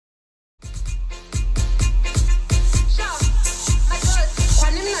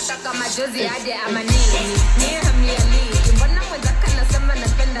majozi aje ama nini nie hamnialii mbona mwenzaka nasema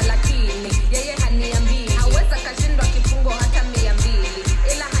napenda lakini yeye haniambii haweza kashindwa kifungo hata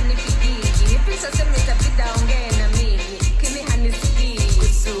 200 ila hanipigii hivi sasa itabidi aongee na mimi kimi hanisikii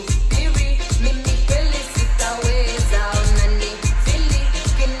kusubiri mimi kweli sitaweza unani fili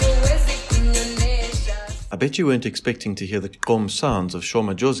kinuwezi kunyonesha. I bet you weren't expecting to hear the calm sounds of Sho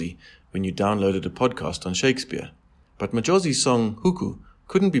Majozi when you downloaded a podcast on Shakespeare. But Majozi's song Huku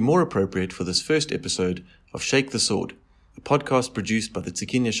couldn't be more appropriate for this first episode of Shake the Sword, a podcast produced by the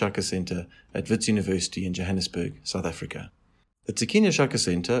Tsikinya Shaka Center at Wits University in Johannesburg, South Africa. The Tsikinya Shaka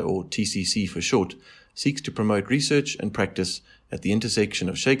Center, or TCC for short, seeks to promote research and practice at the intersection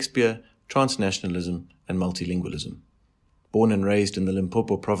of Shakespeare, transnationalism, and multilingualism. Born and raised in the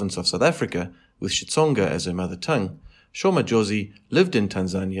Limpopo province of South Africa, with Xitsonga as her mother tongue, Sho Majozi lived in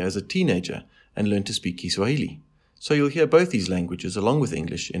Tanzania as a teenager and learned to speak Kiswahili. So you'll hear both these languages along with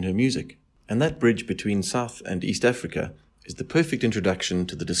English in her music. And that bridge between South and East Africa is the perfect introduction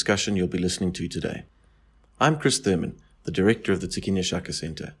to the discussion you'll be listening to today. I'm Chris Thurman, the director of the Tsikinya Shaka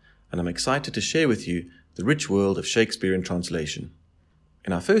Center, and I'm excited to share with you the rich world of Shakespeare in translation.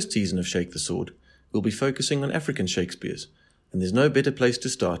 In our first season of Shake the Sword, we'll be focusing on African Shakespeares, and there's no better place to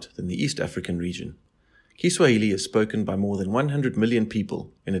start than the East African region. Kiswahili is spoken by more than 100 million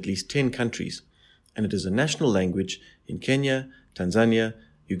people in at least 10 countries, and it is a national language in Kenya, Tanzania,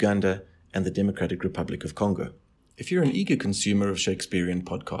 Uganda, and the Democratic Republic of Congo. If you're an eager consumer of Shakespearean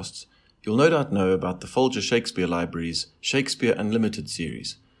podcasts, you'll no doubt know about the Folger Shakespeare Library's Shakespeare Unlimited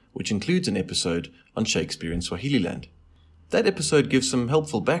series, which includes an episode on Shakespeare in Swahililand. That episode gives some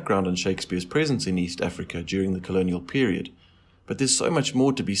helpful background on Shakespeare's presence in East Africa during the colonial period, but there's so much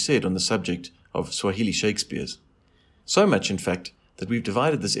more to be said on the subject of Swahili Shakespeares. So much, in fact, that we've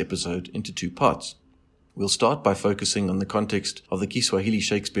divided this episode into 2 parts. We'll start by focusing on the context of the Kiswahili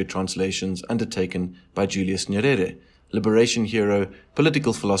Shakespeare translations undertaken by Julius Nyerere, liberation hero,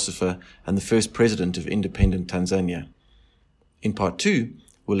 political philosopher, and the first president of independent Tanzania. In part 2,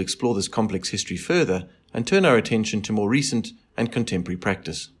 we'll explore this complex history further and turn our attention to more recent and contemporary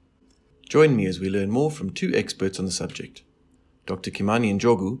practice. Join me as we learn more from 2 experts on the subject. Dr. Kimani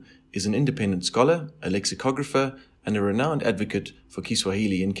Njogu is an independent scholar, a lexicographer, and a renowned advocate for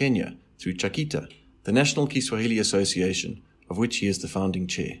Kiswahili in Kenya through Chakita, the National Kiswahili Association, of which he is the founding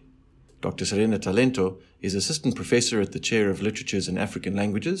chair. Dr. Serena Talento is assistant professor at the Chair of Literatures and African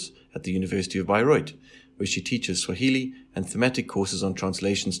Languages at the University of Bayreuth, where she teaches Swahili and thematic courses on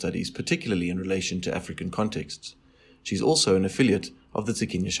translation studies, particularly in relation to African contexts. She's also an affiliate of the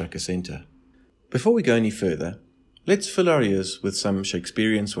Tsikinya Shaka Center. Before we go any further, let's fill our ears with some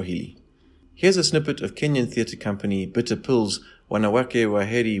Shakespearean Swahili. Here's a snippet of Kenyan theatre company Bitter Pill's Wanawake wa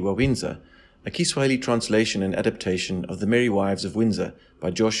Heri wa Windsor, a Kiswahili translation and adaptation of The Merry Wives of Windsor by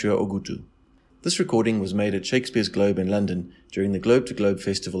Joshua Ogutu. This recording was made at Shakespeare's Globe in London during the Globe to Globe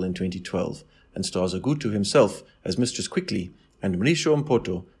Festival in 2012 and stars Ogutu himself as Mistress Quickly and Mrisho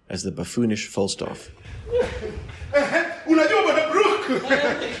Mpoto as the buffoonish Falstaff. Unajua bwana Brook,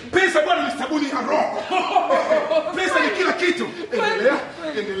 pesa bwana ni sabuni ya roho. Pesa ni kila kitu.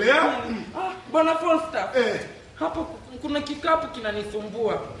 Endelea. Bwana Falstaff. Hapo kuna kikapu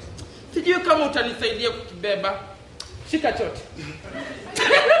kinanisumbua. Sijui kama utanisaidia kukibeba. Shika chote.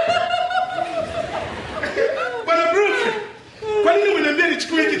 Bwana Brook, kwa nini unaniambia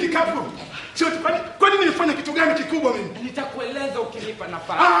nichukue hiki kikapu? Chote, kwa nini nifanye kitu gani kikubwa mimi? Nitakueleza ukinipa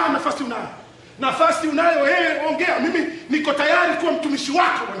nafasi. Nafasi unayo. Nafasi unayo, ongea. Mimi niko tayari kuwa mtumishi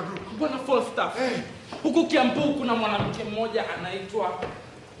wako bwana Brook. Bwana Falstaff. Huku Kiambu kuna mwanamke mmoja anaitwa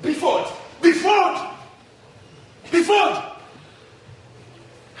Beford.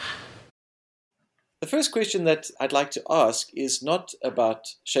 The first question that I'd like to ask is not about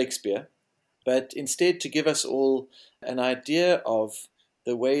Shakespeare, but instead to give us all an idea of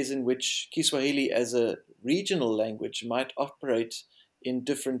the ways in which Kiswahili as a regional language might operate in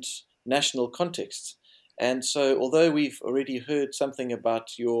different national contexts. And so, although we've already heard something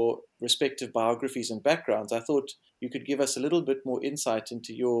about your respective biographies and backgrounds, I thought you could give us a little bit more insight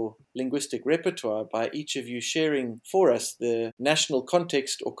into your linguistic repertoire by each of you sharing for us the national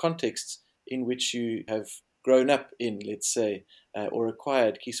context or contexts in which you have grown up in, let's say, or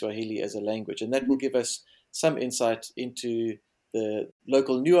acquired Kiswahili as a language. And that will give us some insight into the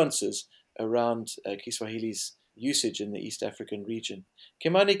local nuances around Kiswahili's usage in the East African region.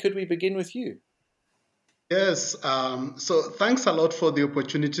 Kimani, could we begin with you? Yes, so thanks a lot for the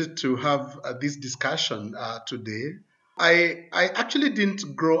opportunity to have this discussion today. I actually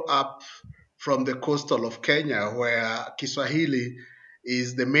didn't grow up from the coastal of Kenya where Kiswahili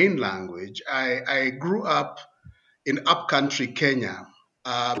is the main language. I grew up in upcountry Kenya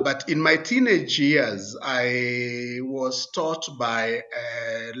But in my teenage years, I was taught by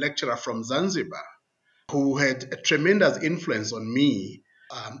a lecturer from Zanzibar who had a tremendous influence on me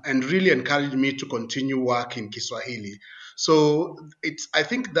and really encouraged me to continue work in Kiswahili. So I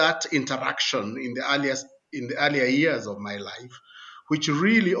think that interaction in the earlier years of my life, which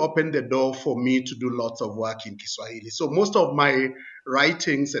really opened the door for me to do lots of work in Kiswahili. So most of my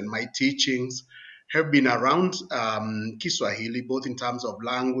writings and my teachings have been around Kiswahili, both in terms of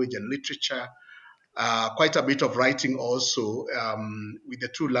language and literature. Quite a bit of writing also with the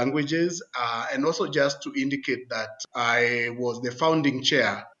two languages, and also just to indicate that I was the founding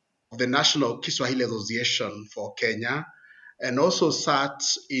chair of the National Kiswahili Association for Kenya, and also sat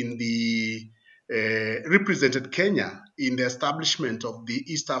in the represented Kenya in the establishment of the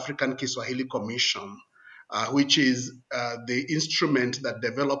East African Kiswahili Commission, which is the instrument that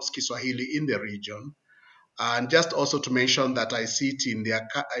develops Kiswahili in the region. And just also to mention that I sit in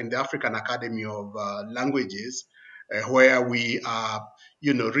the African Academy of Languages, where we are,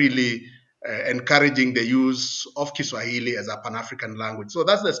 really encouraging the use of Kiswahili as a Pan-African language. So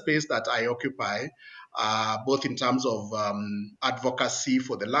that's the space that I occupy, both in terms of advocacy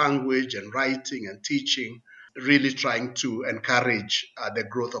for the language and writing and teaching, really trying to encourage the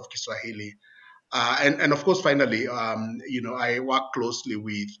growth of Kiswahili. And of course, finally, I work closely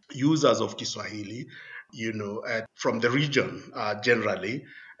with users of Kiswahili, from the region generally,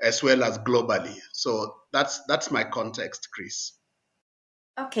 as well as globally. So that's my context, Chris.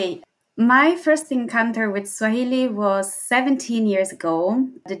 Okay. My first encounter with Swahili was 17 years ago,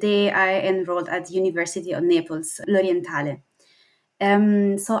 the day I enrolled at the University of Naples, L'Orientale.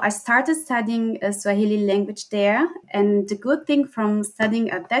 So I started studying Swahili language there. And the good thing from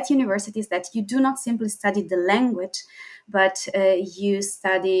studying at that university is that you do not simply study the language, but you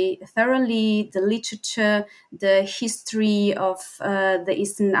study thoroughly the literature, the history of the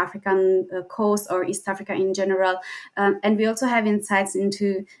Eastern African coast or East Africa in general. And we also have insights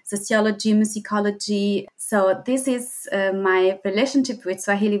into sociology, musicology. So this is my relationship with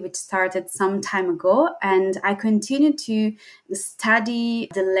Swahili, which started some time ago. And I continue to study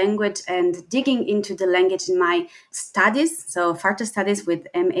the language and digging into the language in my studies, so further studies with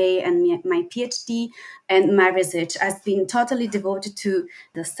MA and my PhD, and my research has been totally devoted to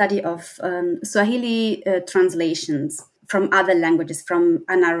the study of Swahili translations from other languages, from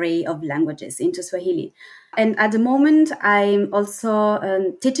an array of languages into Swahili. And at the moment, I'm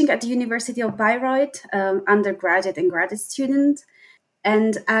also teaching at the University of Bayreuth, undergraduate and graduate student.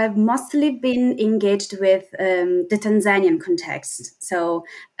 And I've mostly been engaged with the Tanzanian context. So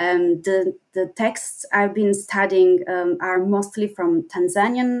the texts I've been studying are mostly from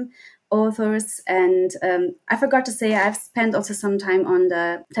Tanzanian authors. And I forgot to say, I've spent also some time on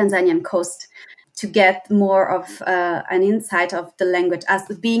the Tanzanian coast to get more of an insight of the language. As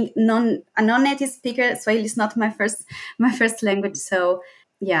being a non-native speaker, Swahili is not my first language. So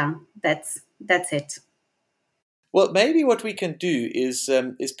yeah, that's it. Well, maybe what we can do is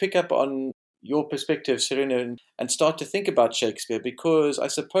pick up on your perspective, Serena, and start to think about Shakespeare, because I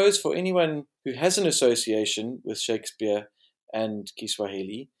suppose for anyone who has an association with Shakespeare and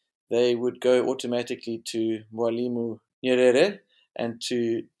Kiswahili, they would go automatically to Mwalimu Nyerere and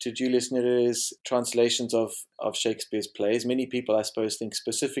to Julius Nyerere's translations of Shakespeare's plays. Many people, I suppose, think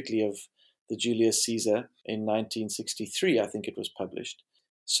specifically of the Julius Caesar in 1963, I think it was published.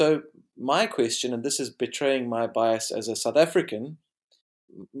 So my question, and this is betraying my bias as a South African,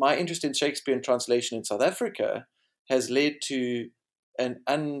 my interest in Shakespeare and translation in South Africa has led to an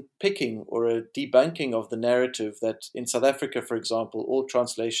unpicking or a debunking of the narrative that in South Africa, for example, all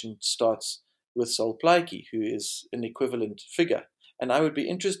translation starts with Sol Plaatje, who is an equivalent figure. And I would be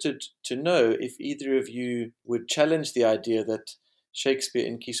interested to know if either of you would challenge the idea that Shakespeare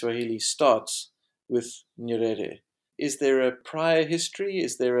in Kiswahili starts with Nyerere. Is there a prior history?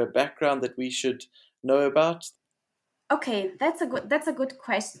 Is there a background that we should know about? Okay, that's a good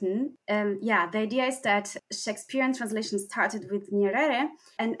question. The idea is that Shakespearean translation started with Nyerere,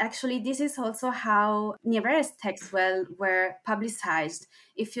 and actually this is also how Nyerere's texts were publicized.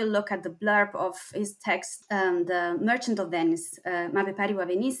 If you look at the blurb of his text, The Merchant of Venice, Mabepari wa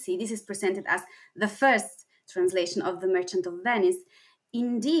Venisi, this is presented as the first translation of The Merchant of Venice.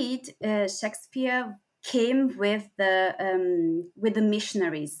 Indeed, Shakespeare came with the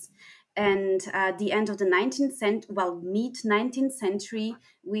missionaries. And at the end of the mid-19th century,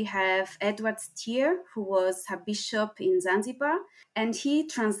 we have Edward Steer, who was a bishop in Zanzibar, and he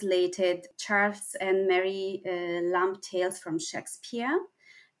translated Charles and Mary Lamb tales from Shakespeare,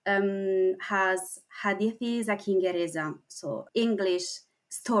 has Hadithi za Kiingereza, so English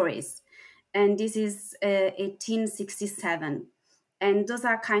stories. And this is 1867. And those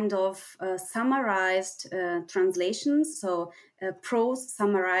are kind of summarized translations, so prose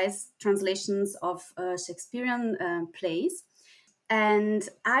summarized translations of Shakespearean plays. And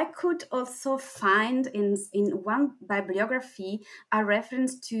I could also find in one bibliography a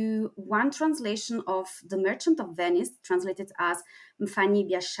reference to one translation of The Merchant of Venice, translated as Mfani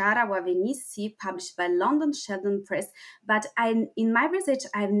Biashara wa Venisi, published by London Sheldon Press. But in my research,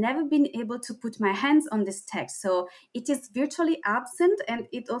 I've never been able to put my hands on this text. So it is virtually absent, and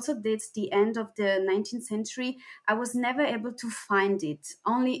it also dates the end of the 19th century. I was never able to find it,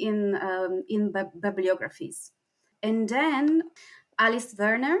 only in bibliographies. And then Alice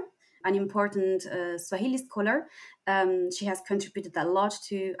Werner, an important Swahili scholar, she has contributed a lot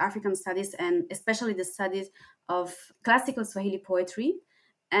to African studies and especially the studies of classical Swahili poetry.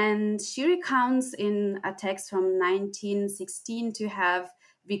 And she recounts in a text from 1916 to have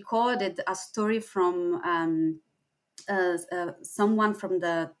recorded a story from someone from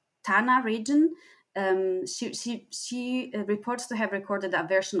the Tana region. She reports to have recorded a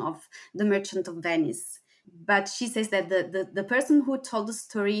version of The Merchant of Venice. But she says that the person who told the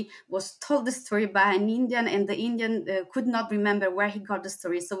story was told the story by an Indian, and the Indian could not remember where he got the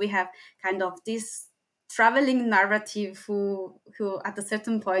story. So we have kind of this traveling narrative who at a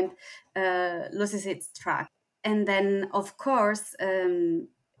certain point loses its track. And then, of course,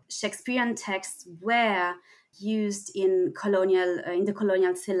 Shakespearean texts were used in the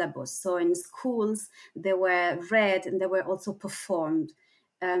colonial syllabus. So in schools, they were read and they were also performed.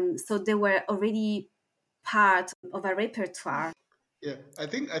 So they were already part of a repertoire. Yeah, I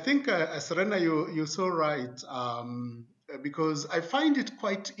think Serena, you're so right, because I find it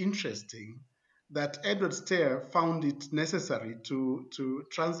quite interesting that Edward Stair found it necessary to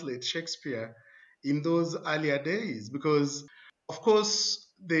translate Shakespeare in those earlier days, because of course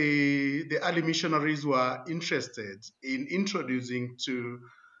the early missionaries were interested in introducing to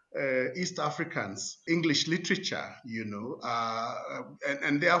East Africans English literature,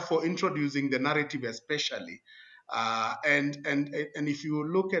 and therefore introducing the narrative especially. And if you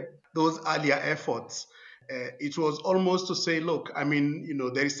look at those earlier efforts, it was almost to say, look, I mean,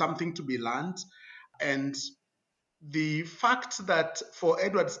 there is something to be learned. And the fact that for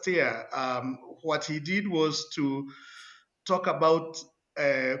Edward Stair, what he did was to talk about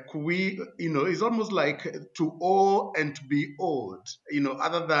it's almost like to owe and to be owed,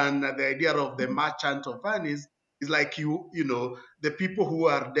 other than the idea of the merchant of Venice is like the people who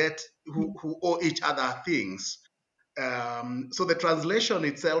are debt, who owe each other things. So the translation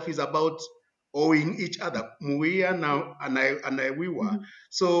itself is about owing each other. Muia now and I we were. Mm-hmm.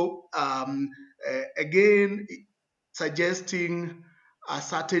 So again, suggesting a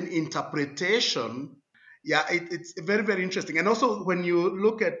certain interpretation. Yeah, it's very, very interesting. And also when you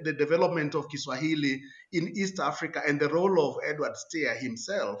look at the development of Kiswahili in East Africa and the role of Edward Stair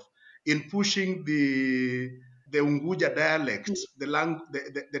himself in pushing the Unguja dialect,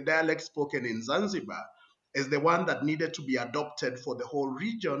 the dialect spoken in Zanzibar, as the one that needed to be adopted for the whole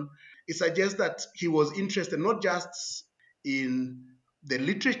region, it suggests that he was interested not just in the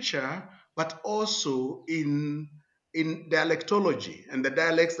literature, but also in dialectology and the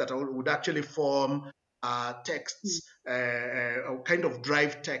dialects that would actually form texts, kind of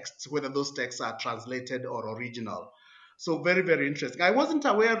drive texts, whether those texts are translated or original. So very, very interesting. I wasn't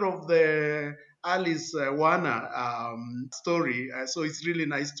aware of the Alice Werner story, so it's really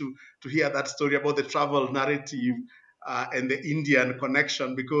nice to hear that story about the travel narrative and the Indian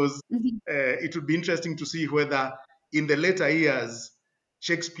connection, because it would be interesting to see whether in the later years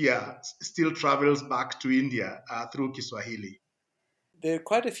Shakespeare still travels back to India through Kiswahili. There are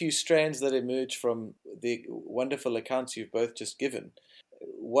quite a few strands that emerge from the wonderful accounts you've both just given.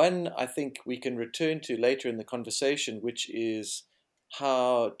 One, I think we can return to later in the conversation, which is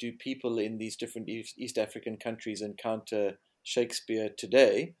how do people in these different East African countries encounter Shakespeare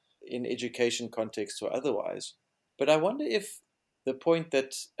today, in education contexts or otherwise. But I wonder if the point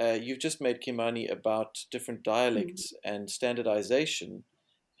that you've just made, Kimani, about different dialects and standardization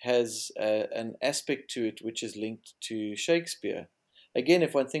has an aspect to it which is linked to Shakespeare. Again,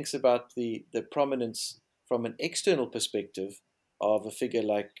 if one thinks about the prominence from an external perspective of a figure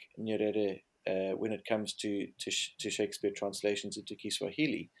like Nyerere when it comes to Shakespeare translations into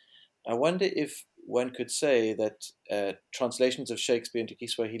Kiswahili, I wonder if one could say that translations of Shakespeare into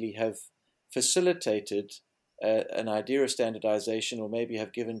Kiswahili have facilitated an idea of standardization, or maybe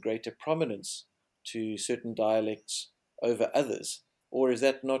have given greater prominence to certain dialects over others. Or is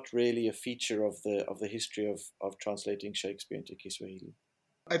that not really a feature of the history of translating Shakespeare into Kiswahili?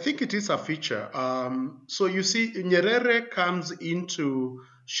 I think it is a feature. So you see, Nyerere comes into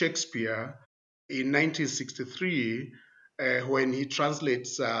Shakespeare in 1963, when he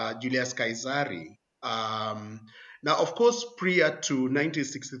translates Julius Caesari. Now, of course, prior to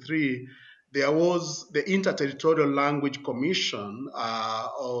 1963, there was the Interterritorial Language Commission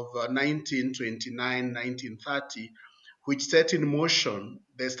of 1929-1930, which set in motion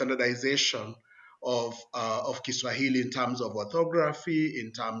the standardization of Kiswahili in terms of orthography,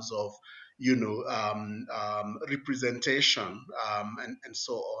 in terms of representation, and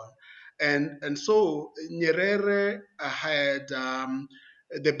so on. And so Nyerere had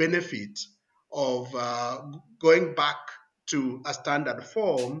the benefit of going back to a standard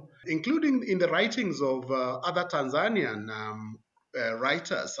form, including in the writings of other Tanzanian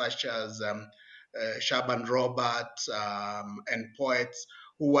writers such as Shaban Robert and poets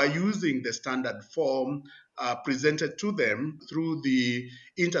who were using the standard form presented to them through the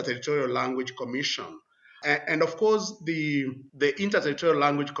Interterritorial Language Commission. And of course, the Interterritorial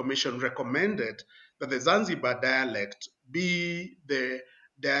Language Commission recommended that the Zanzibar dialect be the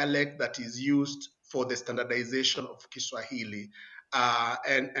dialect that is used for the standardization of Kiswahili,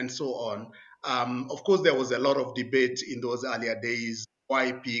 and so on. Of course, there was a lot of debate in those earlier days.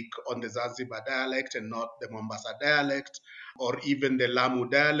 Why pick on the Zanzibar dialect and not the Mombasa dialect, or even the Lamu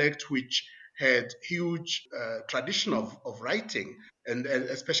dialect, which had huge tradition of writing and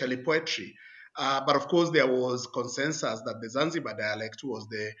especially poetry. But of course, there was consensus that the Zanzibar dialect was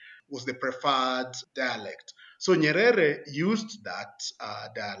the preferred dialect. So Nyerere used that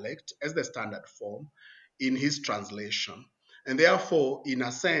dialect as the standard form in his translation. And therefore, in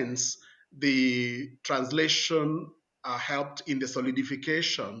a sense, the translation helped in the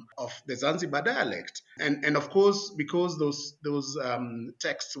solidification of the Zanzibar dialect. And of course, because those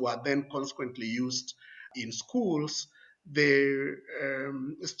texts were then consequently used in schools, the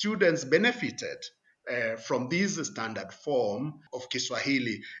students benefited from this standard form of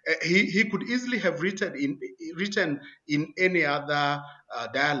Kiswahili. He could easily have written in any other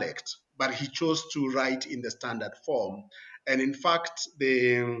dialect, but he chose to write in the standard form. And in fact,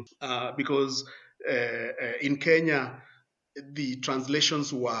 because in Kenya, the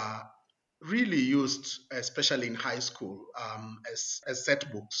translations were really used, especially in high school, as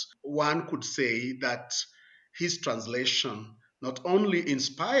set books. One could say that his translation not only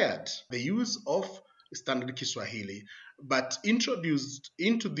inspired the use of standard Kiswahili, but introduced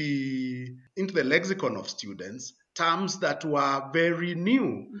into the lexicon of students terms that were very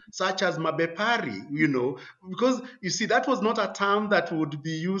new, such as mabepari, because you see, that was not a term that would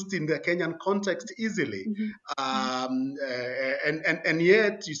be used in the Kenyan context easily. And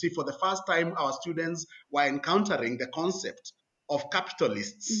yet, you see, for the first time, our students were encountering the concept of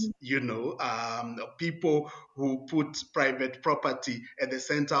capitalists, people who put private property at the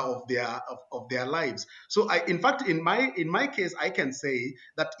center of their lives. So, in fact, in my case, I can say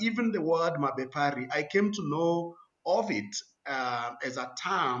that even the word mabepari, I came to know of it as a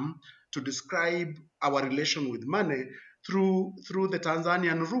term to describe our relation with money through the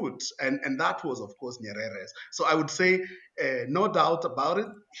Tanzanian roots, and that was, of course, Nyerere's. So I would say, no doubt about it,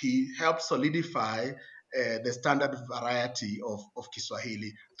 he helped solidify the standard variety of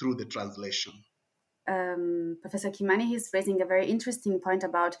Kiswahili through the translation. Professor Kimani is raising a very interesting point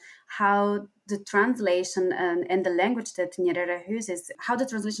about how the translation and the language that Nyerere uses, how the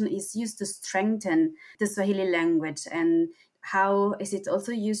translation is used to strengthen the Swahili language, and how is it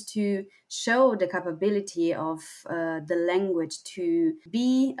also used to show the capability of the language to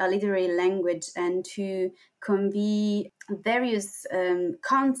be a literary language and to convey various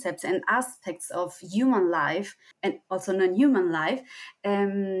concepts and aspects of human life and also non-human life.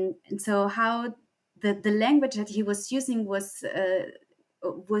 And so how the language that he was using was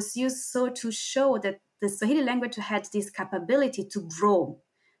used so to show that the Swahili language had this capability to grow,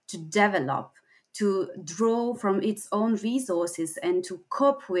 to develop, to draw from its own resources and to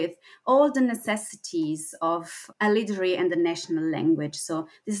cope with all the necessities of a literary and a national language. So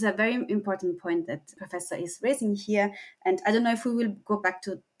this is a very important point that Professor is raising here. And I don't know if we will go back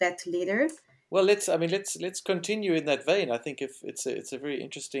to that later. Well, let's continue in that vein. I think if it's a very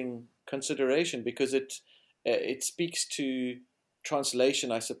interesting consideration, because it speaks to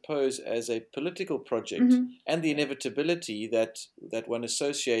translation, I suppose, as a political project, and the inevitability that one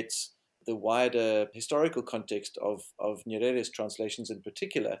associates the wider historical context of Nyerere's translations in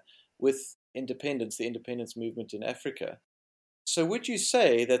particular with independence, the independence movement in Africa. So would you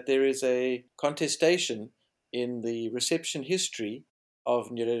say that there is a contestation in the reception history of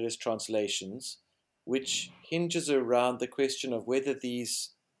Nyerere's translations which hinges around the question of whether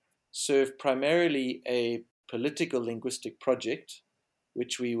these serve primarily a political linguistic project,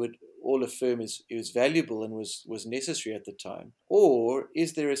 which we would all affirm is valuable and was necessary at the time, or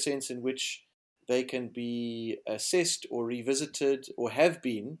is there a sense in which they can be assessed or revisited or have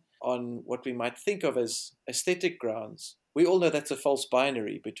been on what we might think of as aesthetic grounds. We all know that's a false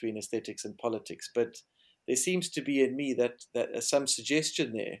binary between aesthetics and politics, but there seems to be in me that some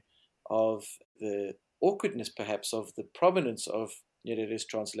suggestion there of the awkwardness, perhaps, of the prominence of Nyerere's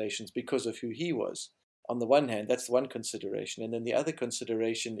translations because of who he was. On the one hand, that's one consideration. And then the other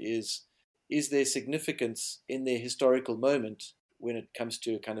consideration is there significance in their historical moment when it comes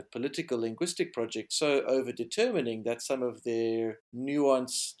to a kind of political linguistic project so over-determining that some of their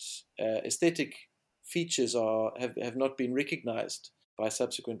nuanced aesthetic features have not been recognized by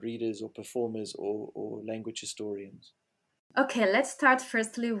subsequent readers or performers or language historians? Okay, let's start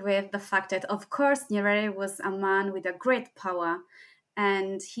firstly with the fact that, of course, Nyerere was a man with a great power,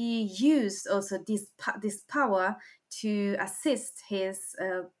 and he used also this power to assist his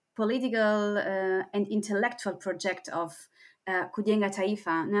political and intellectual project of Kujenga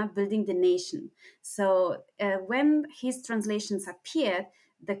Taifa, building the nation. So when his translations appeared,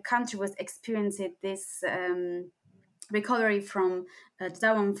 the country was experiencing this recovery from the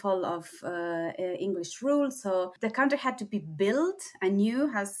downfall of English rule. So the country had to be built anew,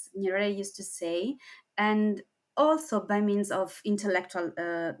 as Nyerere used to say, and also by means of the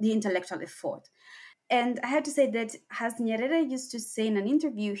intellectual effort. And I have to say that, as Nyerere used to say in an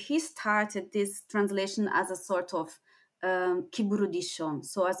interview, he started this translation as a sort of kiburudisho,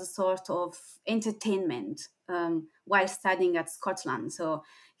 so as a sort of entertainment while studying at Scotland. So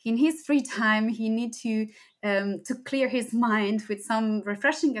in his free time, he needed to clear his mind with some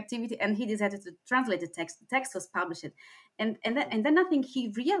refreshing activity, and he decided to translate the text. The text was published, and then I think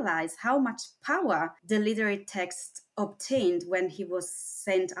he realized how much power the literary text obtained when he was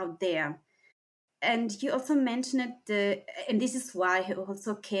sent out there. And you also mentioned and this is why he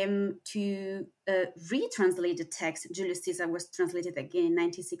also came to retranslate the text. Julius Caesar was translated again in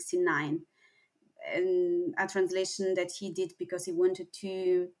 1969, and a translation that he did because he wanted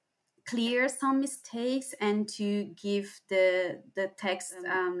to clear some mistakes and to give the text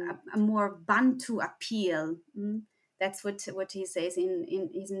a more Bantu appeal. That's what he says in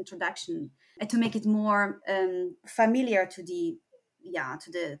his introduction, to make it more familiar to the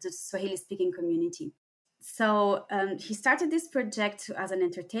Swahili-speaking community. So he started this project as an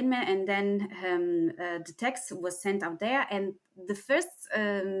entertainment, and then the text was sent out there, and the first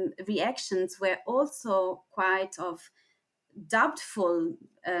reactions were also quite of doubtful,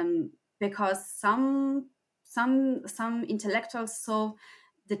 because some intellectuals saw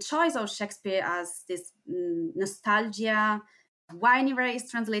the choice of Shakespeare as this nostalgia. Why Nyerere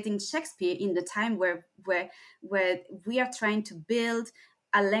is translating Shakespeare in the time where we are trying to build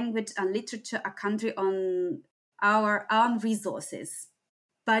a language, a literature, a country on our own resources.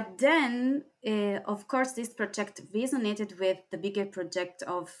 But then, of course, this project resonated with the bigger project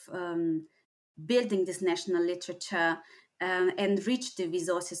of building this national literature and reach the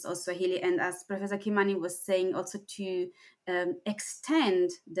resources of Swahili. And as Professor Kimani was saying, also to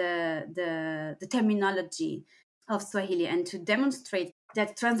extend the terminology of Swahili and to demonstrate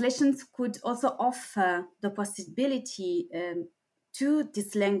that translations could also offer the possibility to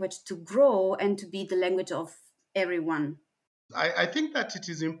this language to grow and to be the language of everyone. I think that it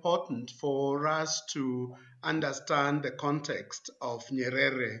is important for us to understand the context of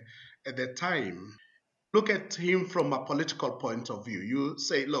Nyerere at the time. Look at him from a political point of view. You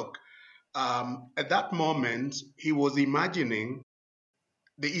say, look, at that moment, he was imagining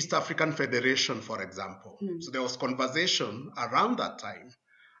the East African Federation, for example. So there was conversation around that time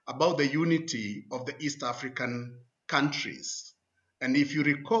about the unity of the East African countries. And if you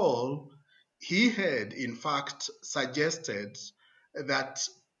recall, he had, in fact, suggested that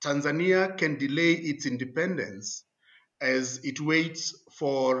Tanzania can delay its independence as it waits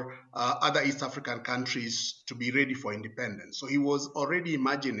for other East African countries to be ready for independence. So he was already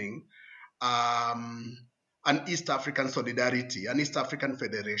imagining an East African solidarity, an East African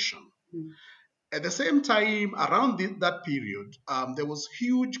federation. At the same time, around that period, there was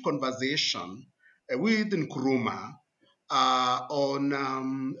huge conversation with Nkrumah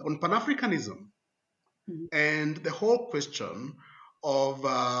on Pan-Africanism and the whole question of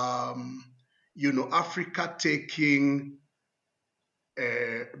Africa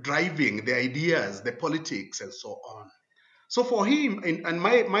driving the ideas, the politics, and so on. So for him, and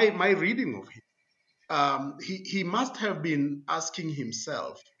my reading of him, he must have been asking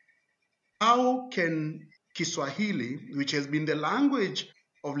himself, how can Kiswahili, which has been the language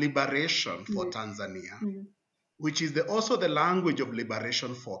of liberation for Tanzania, which is also the language of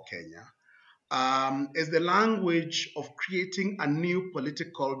liberation for Kenya, as the language of creating a new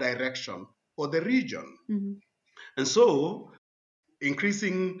political direction for the region. And so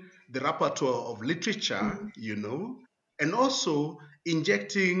increasing the repertoire of literature, and also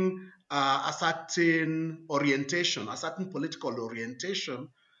injecting a certain orientation, a certain political orientation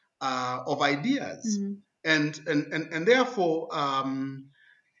of ideas. And therefore,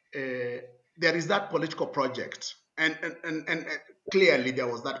 there is that political project. And clearly there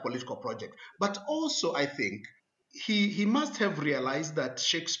was that political project. But also, I think, he must have realized that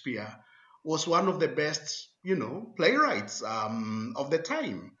Shakespeare was one of the best, playwrights of the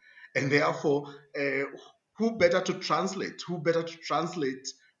time. And therefore, who better to translate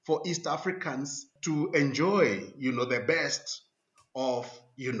for East Africans to enjoy, the best of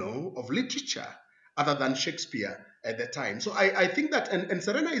literature other than Shakespeare at the time. So I think that, and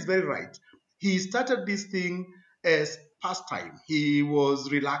Serena is very right. He started this thing as pastime. He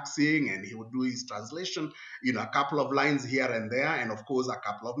was relaxing and he would do his translation, a couple of lines here and there, and of course a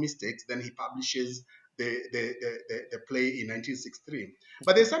couple of mistakes. Then he publishes the play in 1963.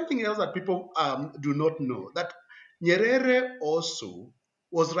 But there's something else that people do not know, that Nyerere also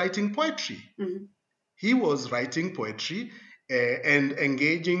was writing poetry. He was writing poetry and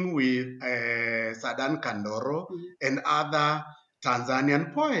engaging with Sadan Kandoro and other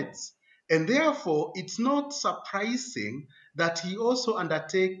Tanzanian poets. And therefore, it's not surprising that he also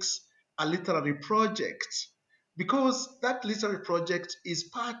undertakes a literary project, because that literary project is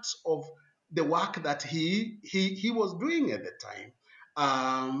part of the work that he was doing at the time.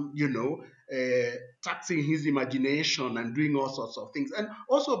 Taxing his imagination and doing all sorts of things, and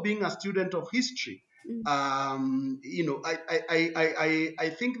also being a student of history. I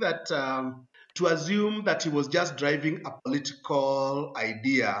think that to assume that he was just driving a political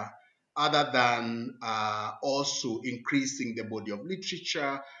idea, other than also increasing the body of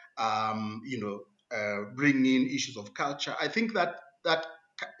literature, bringing issues of culture, I think that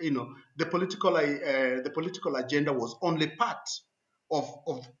the political agenda was only part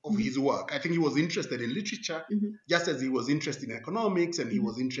of his work. I think he was interested in literature, just as he was interested in economics and he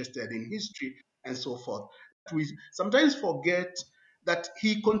was interested in history and so forth. We sometimes forget that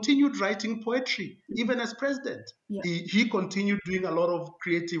he continued writing poetry even as president. Yeah. He continued doing a lot of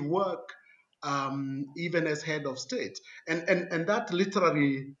creative work even as head of state. And that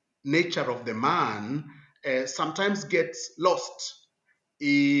literary nature of the man sometimes gets lost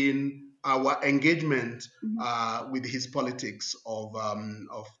in our engagement with his politics of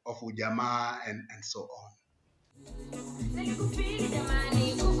ujamaa and so on.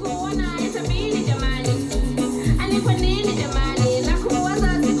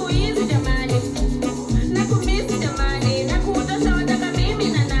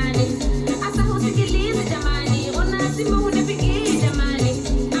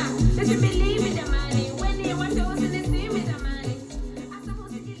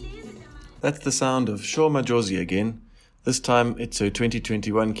 That's the sound of Sho Majozi again. This time it's her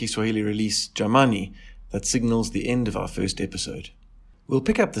 2021 Kiswahili release, Jamani, that signals the end of our first episode. We'll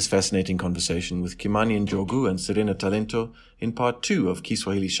pick up this fascinating conversation with Kimani Njogu and Serena Talento in part 2 of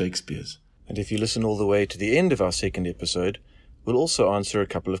Kiswahili Shakespeares. And if you listen all the way to the end of our second episode, we'll also answer a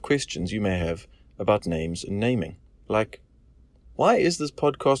couple of questions you may have about names and naming. Like, why is this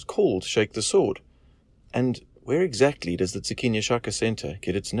podcast called Shake the Sword? And where exactly does the Tsikinya Shaka Center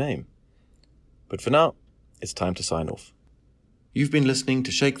get its name? But for now, it's time to sign off. You've been listening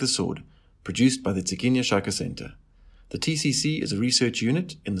to Shake the Sword, produced by the Tsikinya Shaka Center. The TCC is a research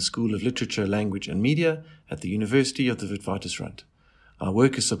unit in the School of Literature, Language and Media at the University of the Witwatersrand. Our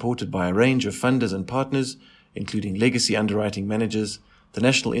work is supported by a range of funders and partners, including Legacy Underwriting Managers, the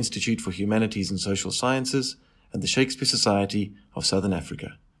National Institute for Humanities and Social Sciences, and the Shakespeare Society of Southern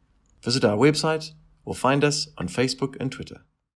Africa. Visit our website or find us on Facebook and Twitter.